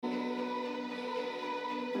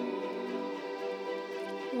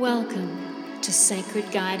Welcome to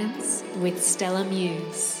Sacred Guidance with Stella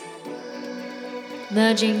Muse.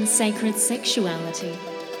 Merging sacred sexuality,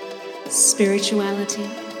 spirituality,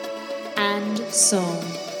 and soul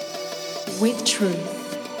with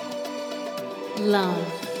truth, love,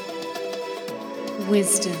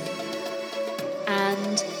 wisdom,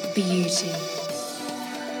 and beauty.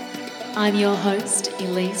 I'm your host,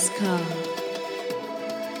 Elise Carr.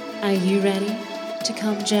 Are you ready to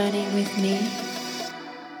come journey with me?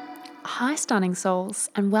 Hi, stunning souls,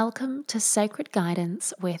 and welcome to Sacred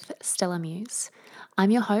Guidance with Stella Muse.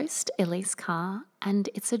 I'm your host, Elise Carr, and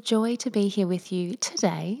it's a joy to be here with you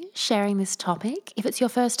today, sharing this topic. If it's your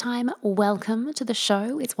first time, welcome to the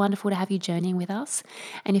show. It's wonderful to have you journeying with us.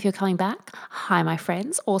 And if you're coming back, hi, my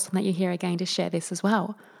friends. Awesome that you're here again to share this as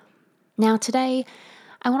well. Now, today,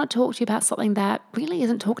 I want to talk to you about something that really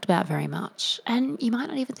isn't talked about very much, and you might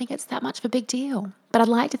not even think it's that much of a big deal. But I'd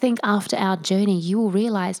like to think after our journey, you will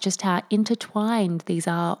realize just how intertwined these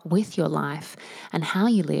are with your life and how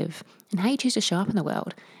you live and how you choose to show up in the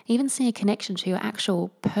world. Even seeing a connection to your actual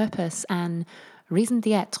purpose and raison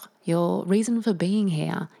d'être, your reason for being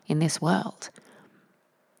here in this world.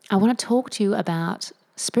 I want to talk to you about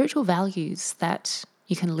spiritual values that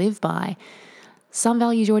you can live by. Some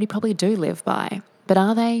values you already probably do live by, but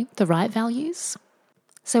are they the right values?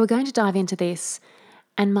 So we're going to dive into this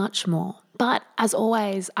and much more. But as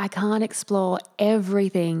always, I can't explore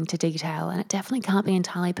everything to detail, and it definitely can't be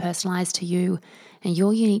entirely personalized to you and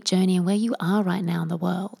your unique journey and where you are right now in the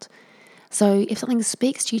world. So if something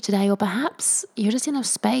speaks to you today, or perhaps you're just in a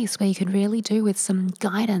space where you can really do with some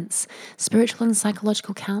guidance, spiritual and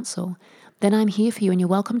psychological counsel, then I'm here for you, and you're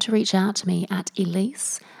welcome to reach out to me at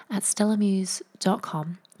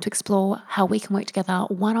elise@stellamuse.com to explore how we can work together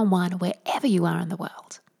one-on-one wherever you are in the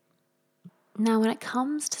world. Now, when it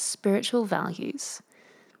comes to spiritual values,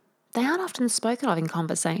 they aren't often spoken of in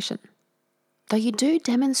conversation, though you do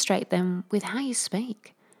demonstrate them with how you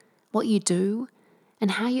speak, what you do,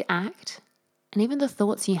 and how you act, and even the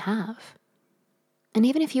thoughts you have. And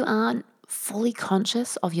even if you aren't fully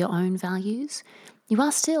conscious of your own values, you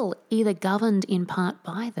are still either governed in part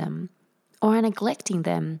by them or are neglecting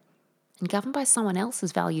them and governed by someone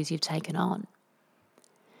else's values you've taken on.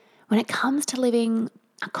 When it comes to living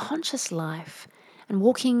a conscious life and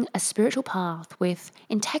walking a spiritual path with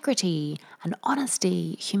integrity and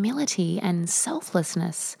honesty, humility and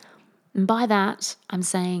selflessness, and by that I'm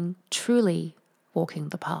saying truly walking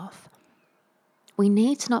the path, we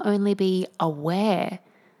need to not only be aware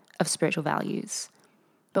of spiritual values,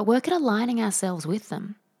 but work at aligning ourselves with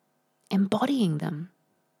them, embodying them,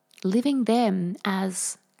 living them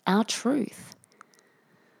as our truth.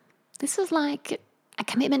 This is like a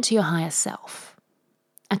commitment to your higher self,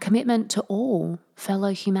 a commitment to all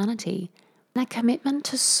fellow humanity, and a commitment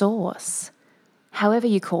to source, however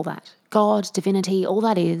you call that, God, divinity, all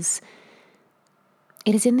that is.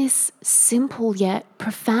 It is in this simple yet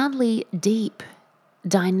profoundly deep,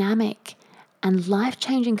 dynamic, and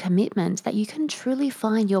life-changing commitment that you can truly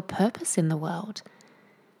find your purpose in the world,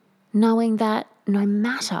 knowing that no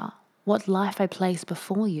matter what life I place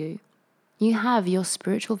before you, you have your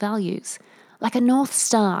spiritual values, like a North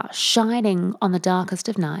Star shining on the darkest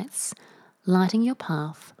of nights, lighting your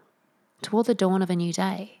path toward the dawn of a new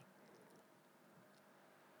day.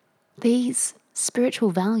 These spiritual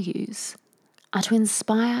values are to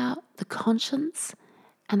inspire the conscience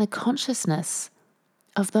and the consciousness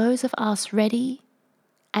of those of us ready,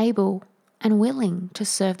 able, and willing to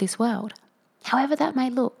serve this world, however that may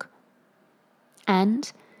look,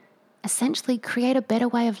 and essentially create a better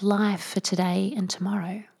way of life for today and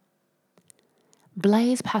tomorrow.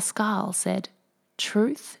 Blaise Pascal said,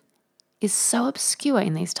 "Truth is so obscure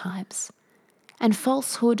in these times, and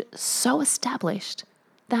falsehood so established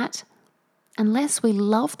that unless we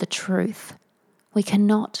love the truth, we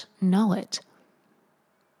cannot know it."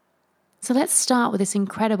 So let's start with this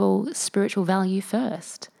incredible spiritual value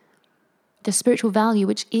first. The spiritual value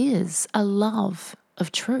which is a love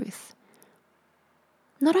of truth.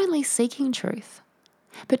 Not only seeking truth,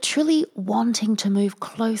 but truly wanting to move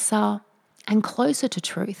closer and closer to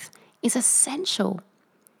truth is essential.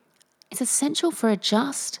 It's essential for a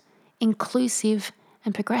just, inclusive,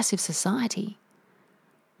 and progressive society.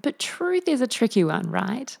 But truth is a tricky one,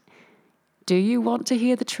 right? Do you want to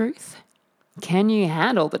hear the truth? Can you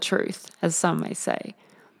handle the truth, as some may say?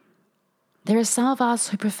 There are some of us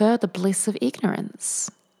who prefer the bliss of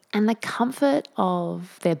ignorance and the comfort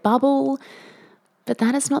of their bubble, but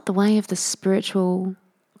that is not the way of the spiritual,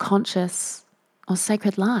 conscious, or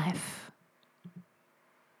sacred life.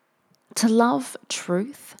 To love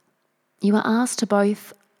truth, you are asked to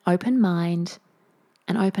both open mind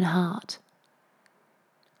and open heart.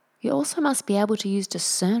 you also must be able to use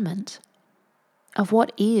discernment of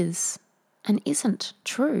what is and isn't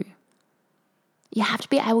true. You have to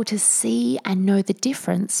be able to see and know the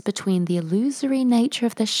difference between the illusory nature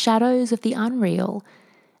of the shadows of the unreal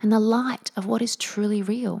and the light of what is truly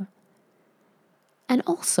real. And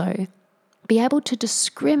also be able to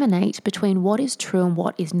discriminate between what is true and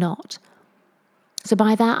what is not. So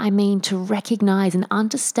by that I mean to recognize and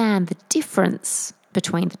understand the difference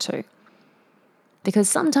between the two. Because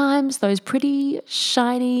sometimes those pretty,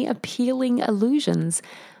 shiny, appealing illusions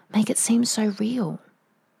make it seem so real.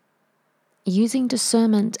 Using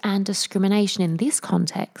discernment and discrimination in this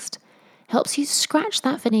context helps you scratch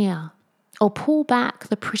that veneer or pull back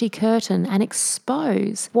the pretty curtain and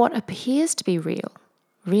expose what appears to be real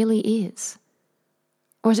really is.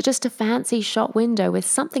 Or is it just a fancy shop window with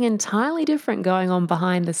something entirely different going on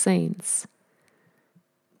behind the scenes?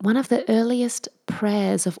 One of the earliest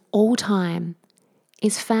prayers of all time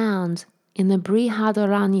is found in the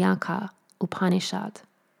Brihadaranyaka Upanishad.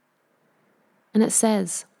 And it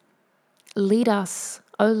says, "Lead us,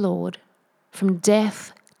 O Lord, from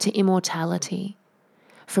death to immortality,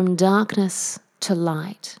 from darkness to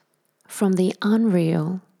light, from the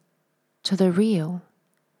unreal to the real."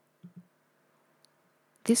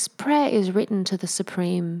 This prayer is written to the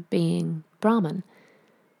Supreme Being, Brahman,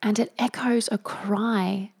 and it echoes a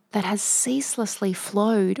cry that has ceaselessly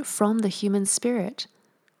flowed from the human spirit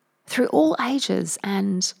through all ages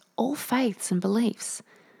and all faiths and beliefs.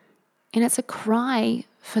 And it's a cry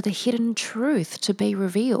for the hidden truth to be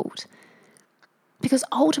revealed. Because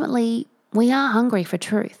ultimately, we are hungry for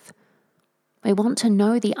truth. We want to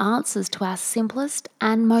know the answers to our simplest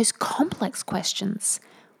and most complex questions.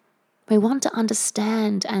 We want to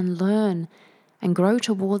understand and learn and grow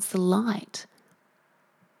towards the light.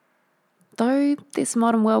 Though this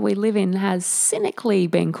modern world we live in has cynically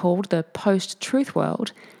been called the post-truth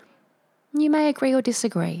world, you may agree or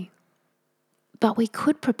disagree. But we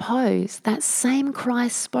could propose that same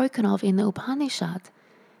Christ spoken of in the Upanishad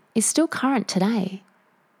is still current today.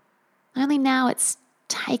 Only now it's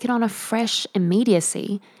taken on a fresh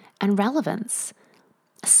immediacy and relevance,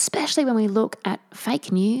 especially when we look at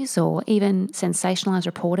fake news or even sensationalized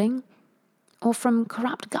reporting, or from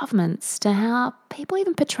corrupt governments to how people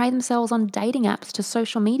even portray themselves on dating apps to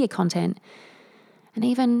social media content, and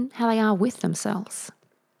even how they are with themselves.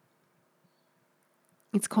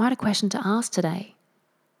 It's quite a question to ask today,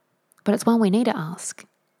 but it's one we need to ask,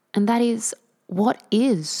 and that is, what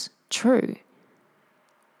is true?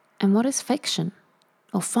 And what is fiction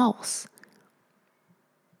or false?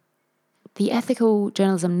 The Ethical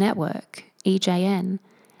Journalism Network, EJN,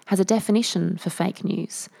 has a definition for fake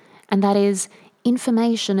news, and that is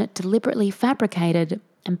information deliberately fabricated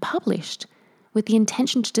and published with the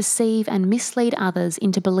intention to deceive and mislead others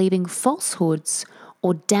into believing falsehoods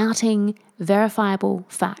or doubting verifiable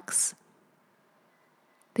facts.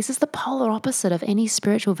 This is the polar opposite of any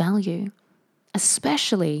spiritual value,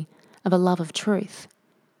 especially of a love of truth.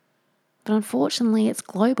 But unfortunately, it's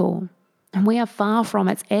global, and we are far from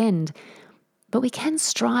its end. But we can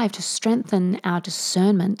strive to strengthen our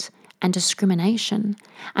discernment and discrimination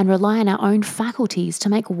and rely on our own faculties to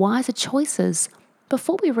make wiser choices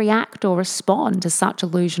before we react or respond to such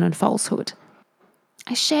illusion and falsehood.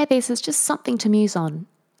 I share this as just something to muse on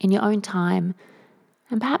in your own time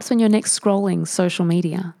and perhaps when you're next scrolling social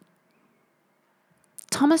media.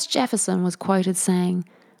 Thomas Jefferson was quoted saying,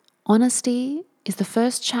 "Honesty is the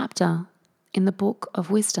first chapter in the book of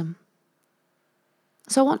wisdom."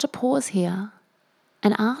 So I want to pause here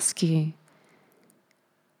and ask you,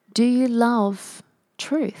 do you love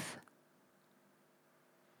truth?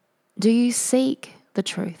 Do you seek the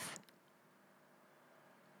truth?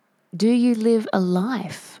 Do you live a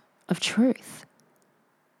life of truth?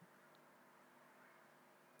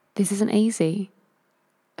 This isn't easy,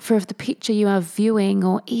 for if the picture you are viewing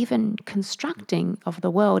or even constructing of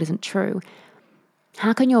the world isn't true,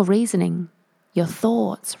 how can your reasoning, your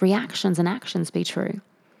thoughts, reactions, and actions be true?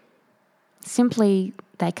 Simply,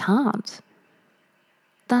 they can't.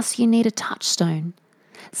 Thus, you need a touchstone,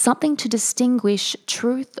 something to distinguish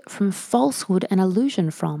truth from falsehood and illusion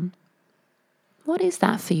from. What is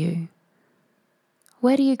that for you?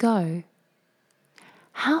 Where do you go?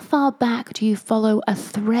 How far back do you follow a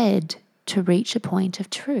thread to reach a point of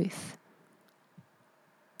truth?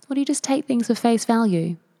 Or do you just take things for face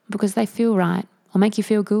value because they feel right or make you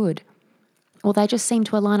feel good? Or they just seem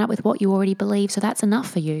to align up with what you already believe, so that's enough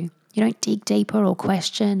for you. You don't dig deeper or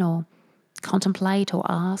question or contemplate or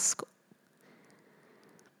ask.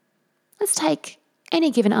 Let's take any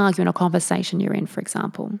given argument or conversation you're in, for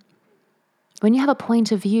example. When you have a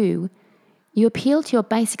point of view, you appeal to your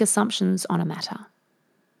basic assumptions on a matter.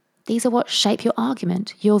 These are what shape your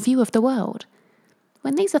argument, your view of the world.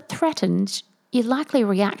 When these are threatened, you likely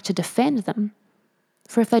react to defend them.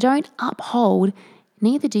 For if they don't uphold,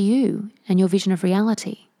 neither do you and your vision of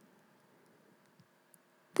reality.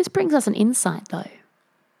 This brings us an insight, though,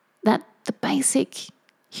 that the basic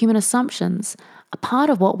human assumptions are part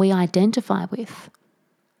of what we identify with.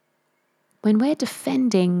 When we're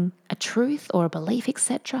defending a truth or a belief,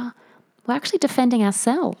 etc., we're actually defending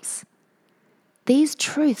ourselves. These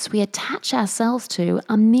truths we attach ourselves to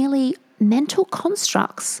are merely mental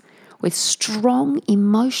constructs with strong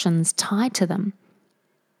emotions tied to them.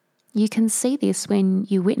 You can see this when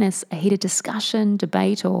you witness a heated discussion,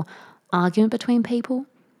 debate, or argument between people.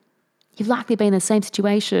 You've likely been in the same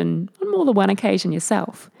situation on more than one occasion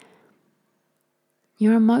yourself.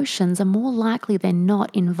 Your emotions are more likely than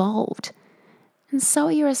not involved, and so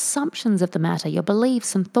are your assumptions of the matter, your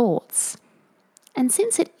beliefs and thoughts. And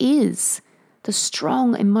since it is the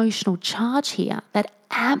strong emotional charge here that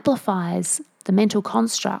amplifies the mental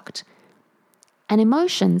construct, and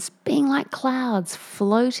emotions being like clouds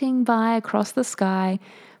floating by across the sky,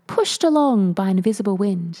 pushed along by invisible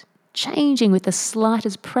wind, changing with the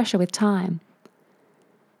slightest pressure with time,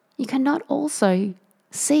 you cannot also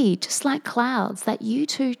see, just like clouds, that you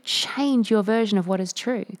too change your version of what is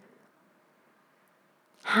true.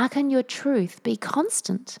 How can your truth be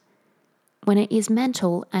constant when it is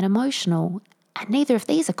mental and emotional, and neither of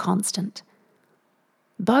these are constant?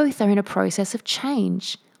 Both are in a process of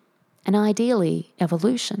change, and ideally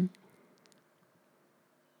evolution.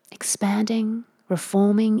 Expanding,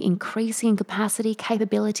 reforming, increasing in capacity,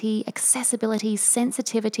 capability, accessibility,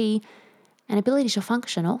 sensitivity, and ability to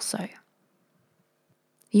function also.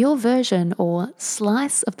 Your version or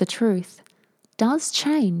slice of the truth does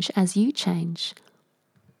change as you change.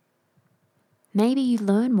 Maybe you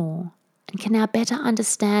learn more and can now better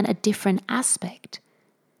understand a different aspect,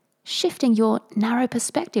 shifting your narrow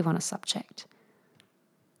perspective on a subject.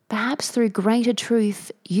 Perhaps through greater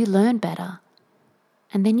truth, you learn better,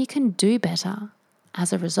 and then you can do better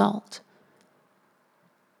as a result.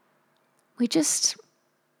 We just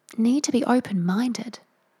need to be open-minded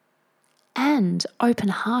and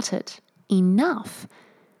open-hearted enough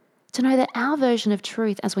to know that our version of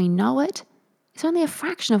truth as we know it is only a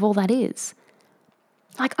fraction of all that is.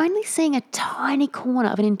 Like only seeing a tiny corner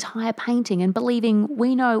of an entire painting and believing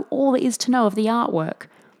we know all there is to know of the artwork.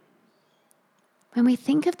 When we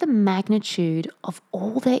think of the magnitude of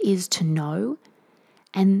all there is to know,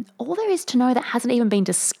 and all there is to know that hasn't even been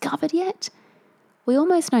discovered yet, we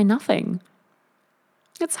almost know nothing.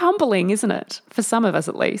 It's humbling, isn't it? For some of us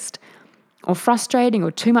at least. Or frustrating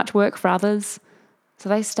or too much work for others. So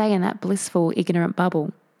they stay in that blissful, ignorant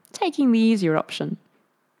bubble, taking the easier option.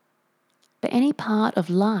 But any part of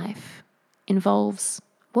life involves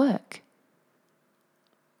work.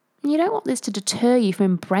 And you don't want this to deter you from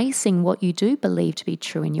embracing what you do believe to be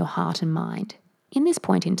true in your heart and mind in this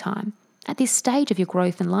point in time, at this stage of your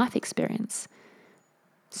growth and life experience.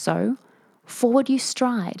 So, forward you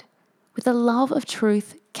stride, with the love of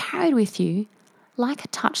truth carried with you like a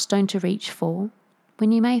touchstone to reach for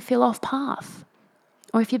when you may feel off path.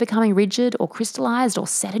 Or if you're becoming rigid or crystallized or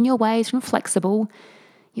set in your ways and flexible,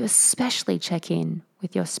 you especially check in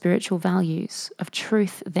with your spiritual values of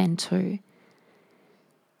truth then too.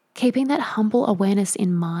 Keeping that humble awareness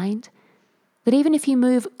in mind, that even if you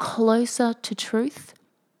move closer to truth,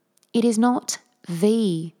 it is not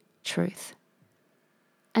the truth,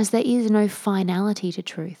 as there is no finality to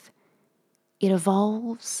truth. It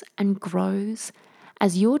evolves and grows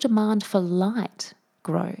as your demand for light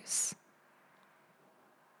grows.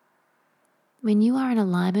 When you are in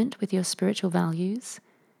alignment with your spiritual values,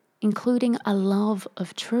 including a love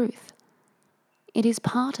of truth, it is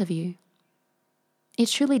part of you. It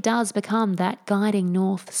truly does become that guiding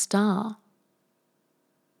North Star.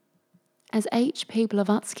 As H.P.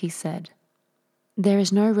 Blavatsky said, there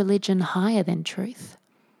is no religion higher than truth.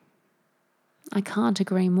 I can't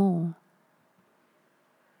agree more.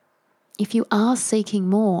 If you are seeking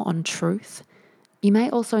more on truth, you may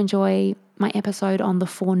also enjoy my episode on the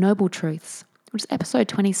Four Noble Truths, which is episode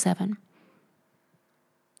 27.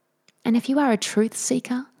 And if you are a truth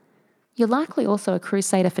seeker, you're likely also a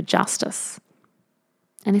crusader for justice.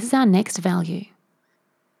 And this is our next value,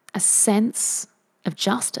 a sense of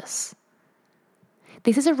justice.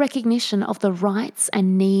 This is a recognition of the rights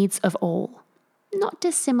and needs of all, not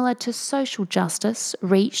dissimilar to social justice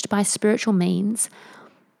reached by spiritual means,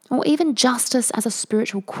 or even justice as a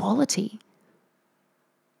spiritual quality.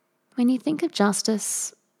 When you think of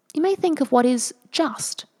justice, you may think of what is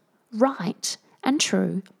just, right, and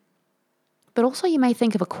true, but also you may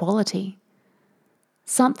think of equality,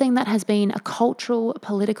 something that has been a cultural,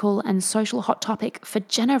 political, and social hot topic for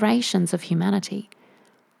generations of humanity.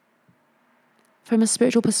 From a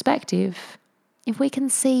spiritual perspective, if we can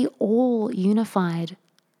see all unified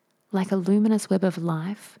like a luminous web of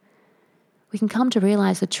life, we can come to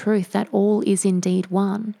realize the truth that all is indeed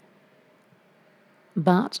one.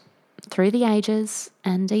 But through the ages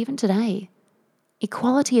and even today,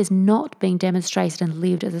 equality is not being demonstrated and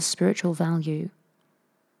lived as a spiritual value.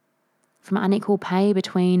 From unequal pay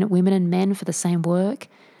between women and men for the same work,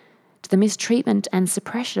 to the mistreatment and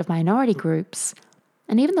suppression of minority groups,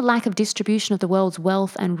 and even the lack of distribution of the world's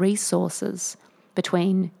wealth and resources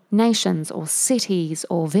between nations or cities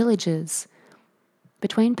or villages,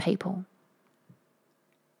 between people.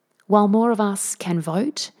 While more of us can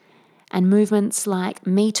vote, and movements like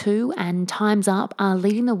Me Too and Time's Up are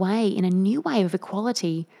leading the way in a new wave of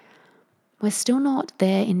equality, we're still not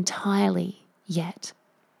there entirely yet.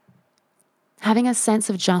 Having a sense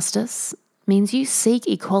of justice means you seek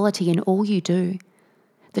equality in all you do,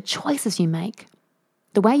 the choices you make,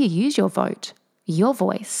 the way you use your vote, your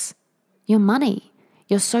voice, your money,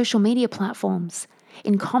 your social media platforms,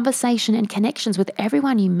 in conversation and connections with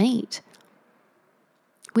everyone you meet.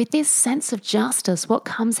 With this sense of justice, what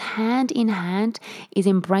comes hand in hand is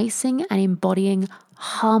embracing and embodying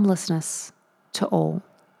harmlessness to all.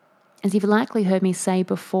 As you've likely heard me say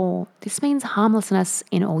before, this means harmlessness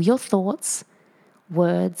in all your thoughts,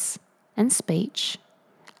 words and speech,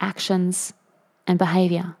 actions and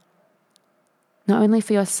behaviour. Not only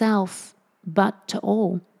for yourself, but to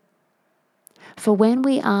all. For when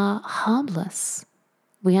we are harmless,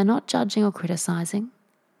 we are not judging or criticising,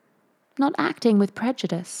 not acting with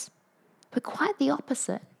prejudice, but quite the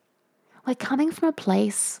opposite. We're coming from a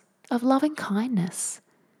place of loving kindness,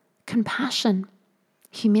 compassion,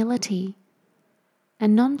 humility,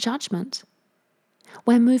 and non-judgment.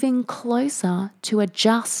 We're moving closer to a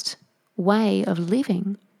just way of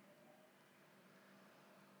living.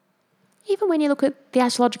 Even when you look at the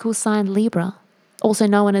astrological sign Libra, also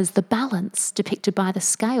known as the balance depicted by the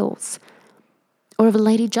scales, or of a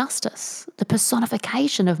Lady Justice, the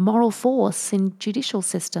personification of moral force in judicial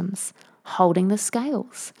systems, holding the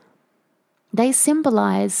scales. They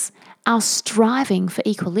symbolise our striving for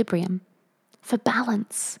equilibrium, for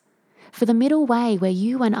balance, for the middle way where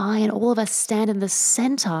you and I and all of us stand in the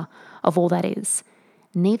centre of all that is,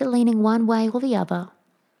 neither leaning one way or the other,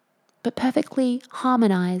 but perfectly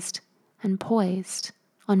harmonised and poised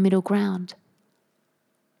on middle ground.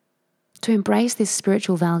 To embrace this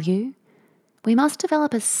spiritual value, we must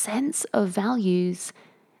develop a sense of values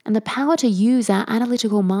and the power to use our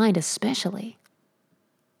analytical mind especially.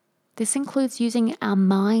 This includes using our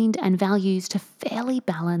mind and values to fairly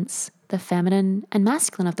balance the feminine and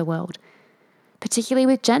masculine of the world, particularly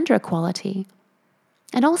with gender equality,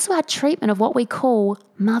 and also our treatment of what we call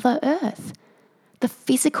Mother Earth, the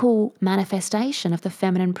physical manifestation of the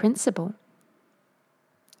feminine principle.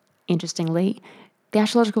 Interestingly, the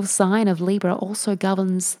astrological sign of Libra also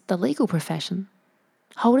governs the legal profession,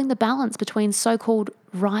 holding the balance between so-called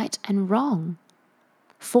right and wrong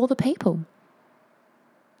for the people.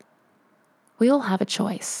 We all have a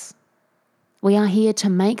choice. We are here to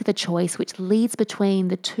make the choice which leads between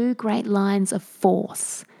the two great lines of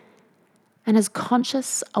force, and as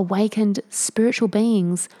conscious, awakened spiritual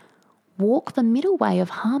beings, walk the middle way of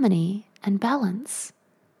harmony and balance.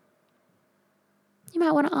 You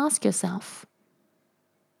might want to ask yourself,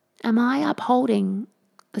 am I upholding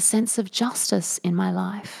the sense of justice in my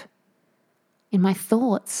life, in my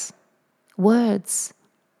thoughts, words,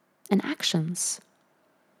 and actions?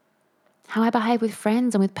 How I behave with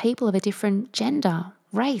friends and with people of a different gender,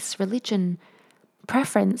 race, religion,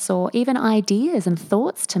 preference, or even ideas and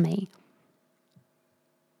thoughts to me?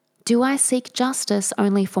 Do I seek justice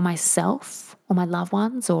only for myself or my loved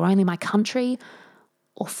ones, or only my country,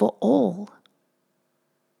 or for all?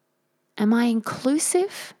 Am I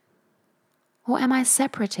inclusive or am I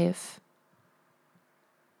separative?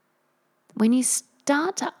 When you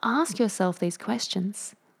start to ask yourself these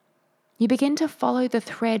questions, you begin to follow the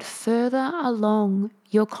thread further along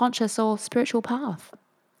your conscious or spiritual path,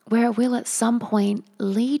 where it will at some point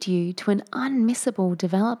lead you to an unmissable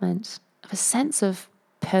development of a sense of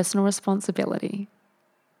personal responsibility.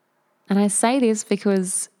 And I say this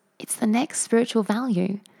because it's the next spiritual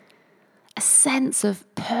value, a sense of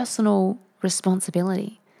personal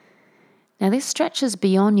responsibility. Now, this stretches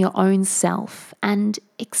beyond your own self and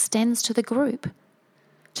extends to the group,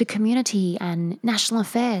 to community and national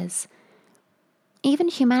affairs, even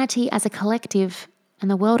humanity as a collective and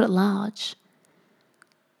the world at large.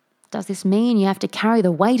 Does this mean you have to carry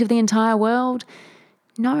the weight of the entire world?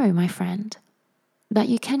 No, my friend, but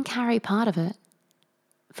you can carry part of it.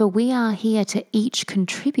 For we are here to each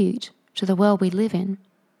contribute to the world we live in.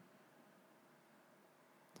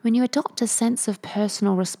 When you adopt a sense of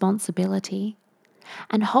personal responsibility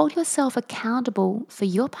and hold yourself accountable for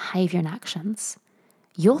your behaviour and actions,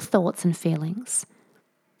 your thoughts and feelings,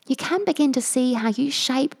 you can begin to see how you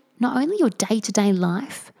shape not only your day-to-day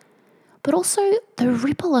life, but also the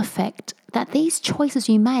ripple effect that these choices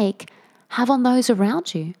you make have on those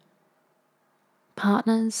around you.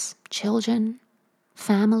 Partners, children,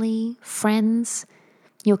 family, friends,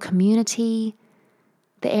 your community,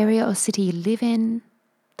 the area or city you live in,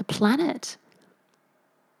 the planet.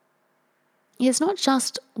 It's not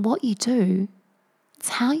just what you do, it's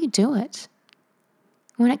how you do it.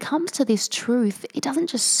 When it comes to this truth, it doesn't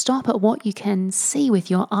just stop at what you can see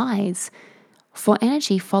with your eyes, for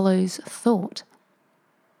energy follows thought.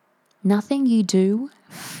 Nothing you do,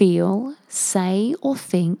 feel, say, or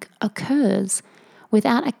think occurs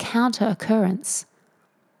without a counter occurrence.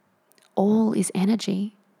 All is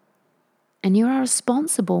energy, and you are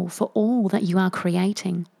responsible for all that you are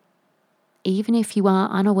creating, even if you are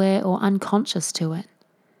unaware or unconscious to it.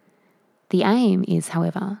 The aim is,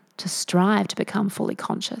 however, to strive to become fully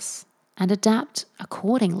conscious and adapt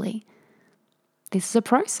accordingly. This is a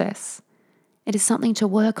process. It is something to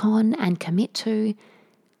work on and commit to.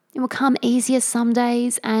 It will come easier some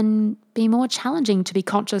days and be more challenging to be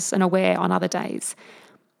conscious and aware on other days.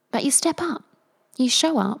 But you step up, you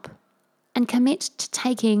show up, and commit to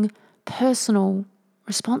taking personal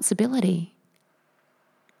responsibility.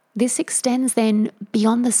 This extends then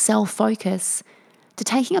beyond the self-focus to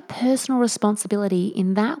taking a personal responsibility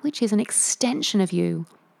in that which is an extension of you,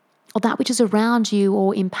 or that which is around you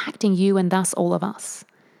or impacting you and thus all of us.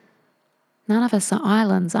 None of us are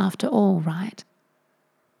islands after all, right?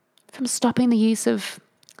 From stopping the use of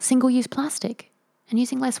single-use plastic and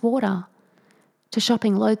using less water, to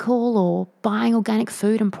shopping local or buying organic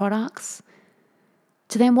food and products,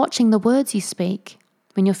 to then watching the words you speak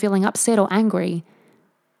when you're feeling upset or angry,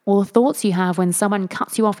 or the thoughts you have when someone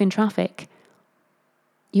cuts you off in traffic.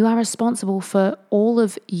 You are responsible for all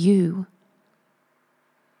of you.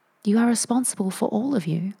 You are responsible for all of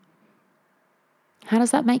you. How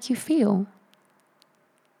does that make you feel?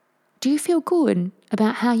 Do you feel good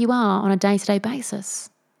about how you are on a day-to-day basis?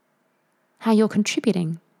 How you're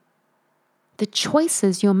contributing? The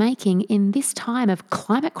choices you're making in this time of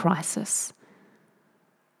climate crisis?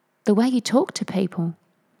 The way you talk to people?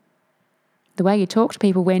 The way you talk to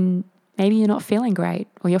people when maybe you're not feeling great,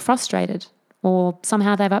 or you're frustrated, or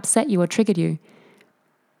somehow they've upset you or triggered you?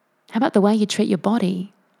 How about the way you treat your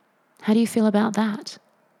body? How do you feel about that?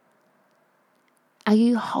 Are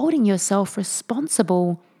you holding yourself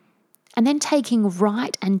responsible and then taking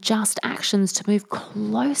right and just actions to move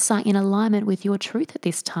closer in alignment with your truth at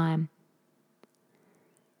this time?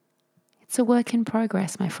 It's a work in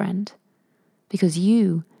progress, my friend, because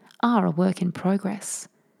you are a work in progress.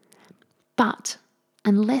 But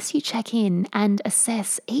unless you check in and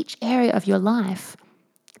assess each area of your life,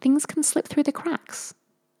 things can slip through the cracks.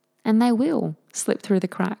 And they will slip through the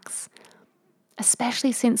cracks,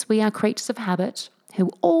 especially since we are creatures of habit who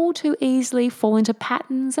all too easily fall into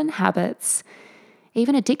patterns and habits,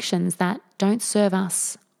 even addictions that don't serve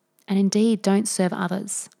us and indeed don't serve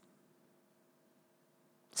others.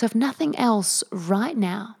 So if nothing else right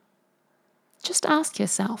now, just ask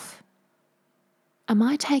yourself, am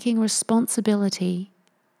I taking responsibility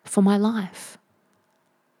for my life?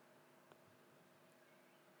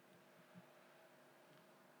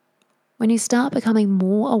 When you start becoming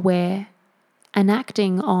more aware and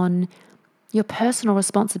acting on your personal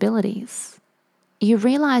responsibilities, you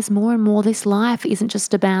realize more and more this life isn't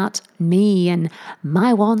just about me and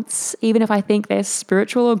my wants, even if I think they're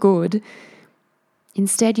spiritual or good.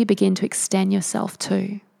 Instead, you begin to extend yourself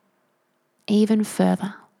too, even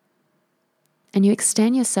further. And you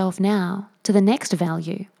extend yourself now to the next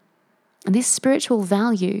value. And this spiritual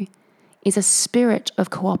value is a spirit of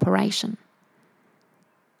cooperation.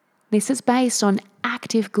 This is based on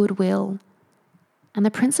active goodwill and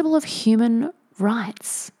the principle of human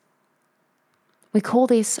rights. We call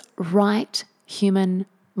this right human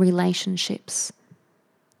relationships.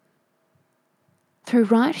 Through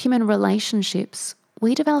right human relationships,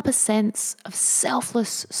 we develop a sense of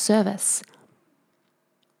selfless service,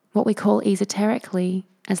 what we call esoterically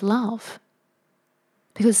as love,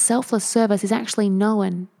 because selfless service is actually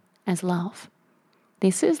known as love.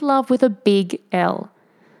 This is love with a big L,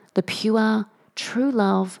 the pure, true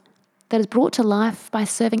love that is brought to life by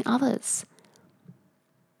serving others.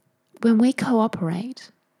 When we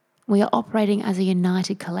cooperate, we are operating as a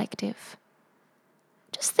united collective.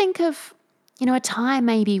 Just think of, a time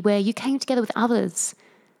maybe where you came together with others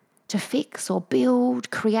to fix or build,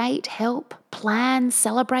 create, help, plan,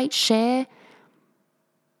 celebrate, share.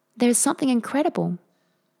 There is something incredible,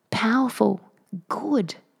 powerful,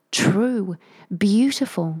 good, true,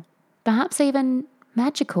 beautiful, perhaps even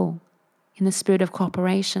magical in the spirit of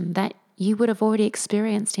cooperation that you would have already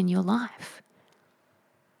experienced in your life.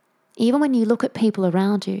 Even when you look at people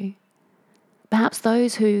around you, perhaps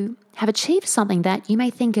those who have achieved something that you may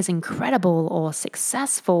think is incredible or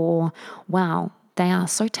successful or, wow, they are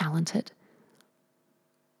so talented.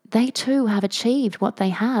 They too have achieved what they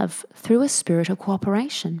have through a spirit of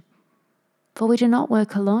cooperation. For we do not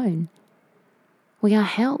work alone. We are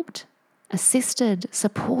helped, assisted,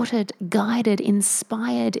 supported, guided,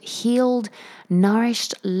 inspired, healed,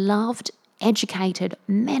 nourished, loved, educated,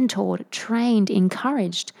 mentored, trained,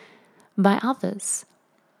 encouraged by others.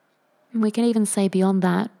 And we can even say beyond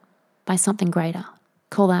that, by something greater.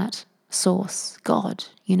 Call that source, God,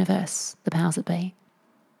 universe, the powers that be.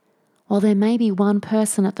 While there may be one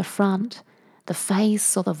person at the front, the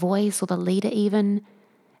face or the voice or the leader even,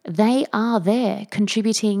 they are there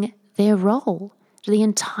contributing their role to the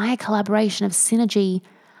entire collaboration of synergy,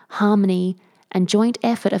 harmony, and joint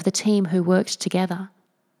effort of the team who worked together.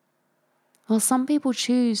 While some people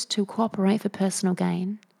choose to cooperate for personal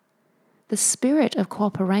gain, the spirit of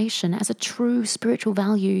cooperation as a true spiritual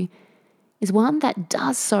value is one that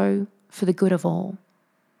does so for the good of all.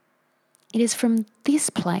 It is from this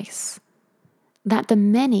place that the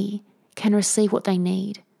many can receive what they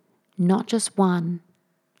need, not just one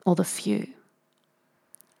or the few.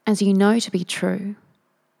 As you know to be true,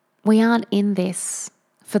 we aren't in this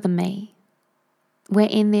for the me. We're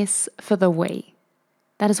in this for the we.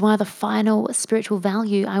 That is why the final spiritual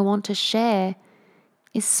value I want to share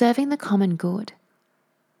is serving the common good,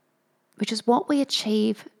 which is what we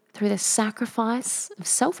achieve through the sacrifice of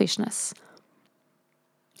selfishness.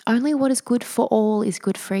 Only what is good for all is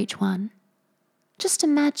good for each one. Just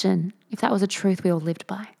imagine if that was a truth we all lived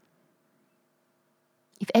by.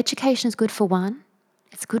 If education is good for one,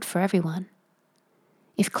 it's good for everyone.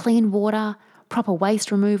 If clean water, proper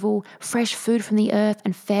waste removal, fresh food from the earth,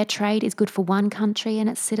 and fair trade is good for one country and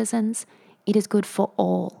its citizens, it is good for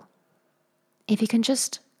all. If you can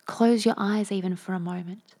just close your eyes even for a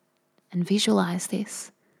moment and visualize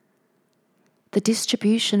this, the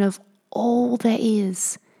distribution of all there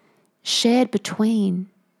is shared between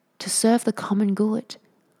to serve the common good,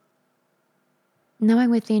 knowing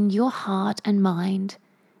within your heart and mind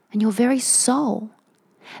and your very soul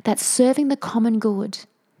that serving the common good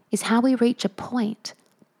is how we reach a point,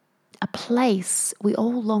 a place we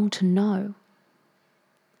all long to know.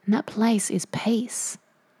 And that place is peace.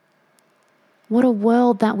 What a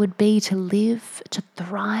world that would be to live, to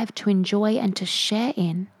thrive, to enjoy, and to share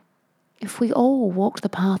in if we all walked the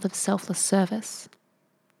path of selfless service,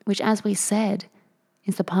 which, as we said,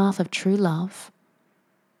 is the path of true love.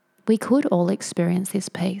 We could all experience this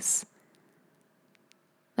peace.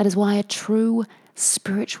 That is why a true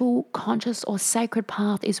spiritual, conscious, or sacred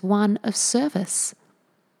path is one of service,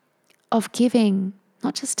 of giving,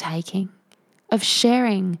 not just taking, of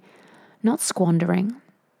sharing, not squandering.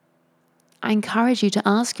 I encourage you to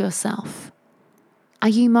ask yourself, are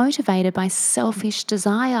you motivated by selfish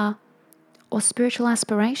desire or spiritual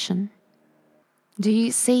aspiration? Do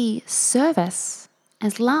you see service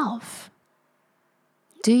as love?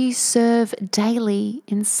 Do you serve daily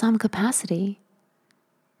in some capacity?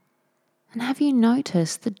 And have you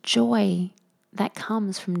noticed the joy that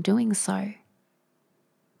comes from doing so?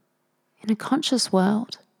 In a conscious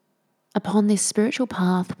world, upon this spiritual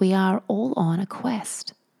path, we are all on a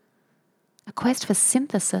quest for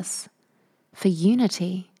synthesis, for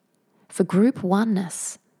unity, for group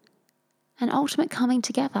oneness, and ultimate coming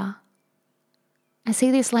together. I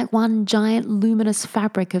see this like one giant luminous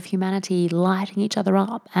fabric of humanity lighting each other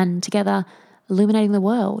up and together illuminating the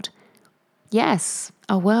world. Yes,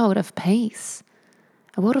 a world of peace,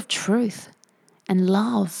 a world of truth and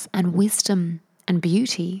love and wisdom and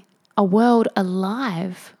beauty, a world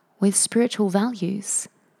alive with spiritual values.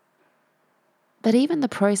 But even the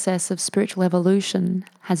process of spiritual evolution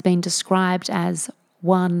has been described as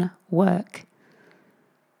one work.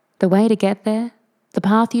 The way to get there, the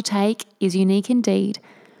path you take is unique indeed,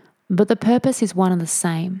 but the purpose is one and the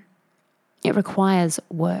same. It requires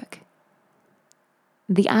work.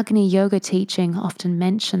 The Agni Yoga teaching often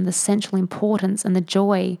mention the central importance and the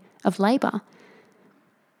joy of labor.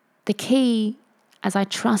 The key, as I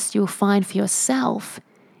trust you'll find for yourself,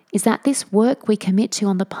 is that this work we commit to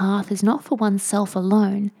on the path is not for oneself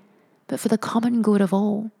alone, but for the common good of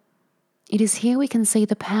all. It is here we can see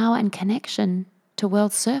the power and connection to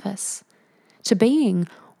world service, to being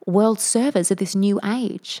world servers of this new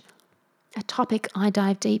age, a topic I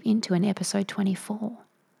dive deep into in episode 24.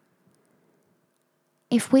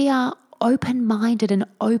 If we are open-minded and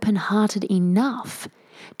open-hearted enough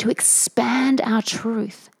to expand our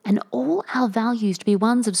truth and all our values to be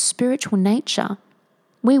ones of spiritual nature,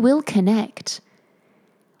 we will connect.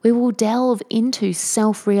 We will delve into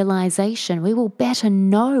self-realization. We will better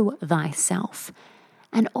know thyself,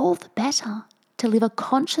 and all the better to live a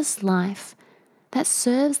conscious life that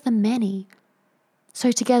serves the many,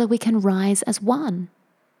 so together we can rise as one.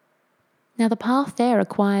 Now, the path there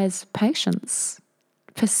requires patience,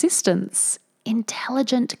 persistence,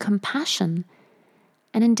 intelligent compassion,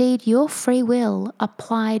 and indeed your free will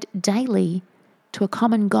applied daily to a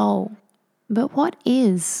common goal. But what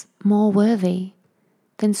is more worthy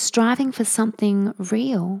than striving for something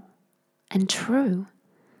real and true,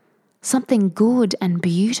 something good and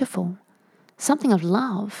beautiful, something of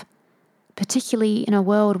love, particularly in a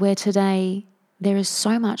world where today there is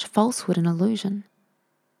so much falsehood and illusion?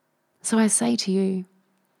 So I say to you,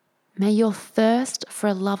 may your thirst for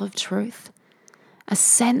a love of truth, a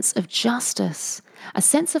sense of justice, a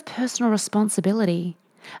sense of personal responsibility,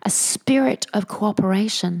 a spirit of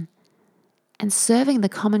cooperation, and serving the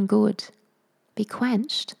common good be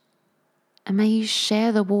quenched, and may you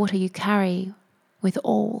share the water you carry with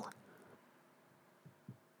all.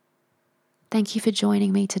 Thank you for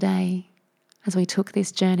joining me today as we took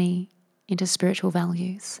this journey into spiritual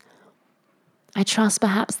values. I trust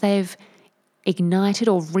perhaps they've ignited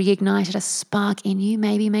or reignited a spark in you,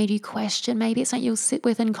 maybe made you question, maybe it's something you'll sit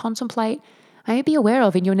with and contemplate, maybe be aware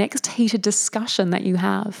of in your next heated discussion that you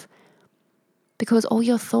have. Because all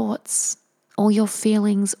your thoughts, all your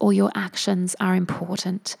feelings, all your actions are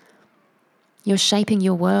important. You're shaping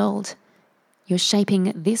your world. You're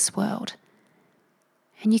shaping this world.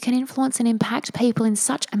 And you can influence and impact people in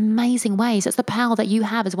such amazing ways. It's the power that you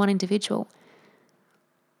have as one individual.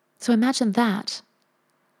 So imagine that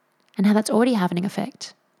and how that's already having an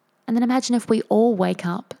effect. And then imagine if we all wake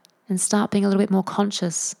up and start being a little bit more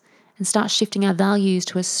conscious and start shifting our values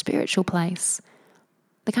to a spiritual place,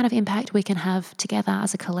 the kind of impact we can have together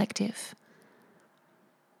as a collective.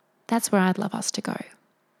 That's where I'd love us to go.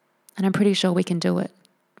 And I'm pretty sure we can do it.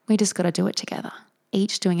 We just got to do it together,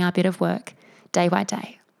 each doing our bit of work day by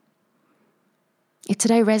day. If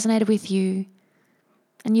today resonated with you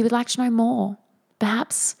and you would like to know more,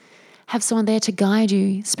 perhaps have someone there to guide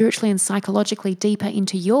you spiritually and psychologically deeper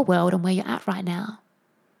into your world and where you're at right now,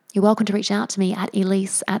 you're welcome to reach out to me at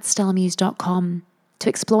elise@stellamuse.com to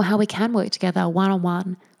explore how we can work together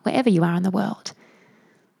one-on-one wherever you are in the world.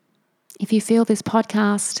 If you feel this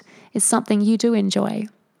podcast is something you do enjoy,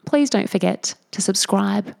 please don't forget to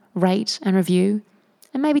subscribe, rate and review.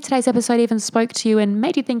 And maybe today's episode even spoke to you and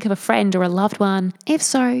made you think of a friend or a loved one. If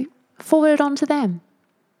so, forward it on to them.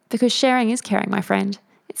 Because sharing is caring, my friend.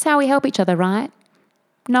 It's how we help each other, right?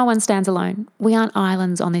 No one stands alone. We aren't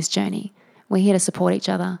islands on this journey. We're here to support each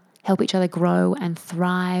other, help each other grow and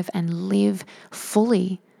thrive and live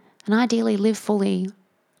fully, and ideally live fully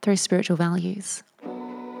through spiritual values.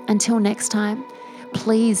 Until next time,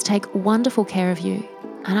 please take wonderful care of you,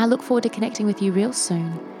 and I look forward to connecting with you real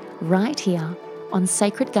soon, right here on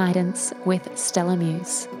Sacred Guidance with Stella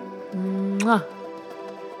Muse. Mwah.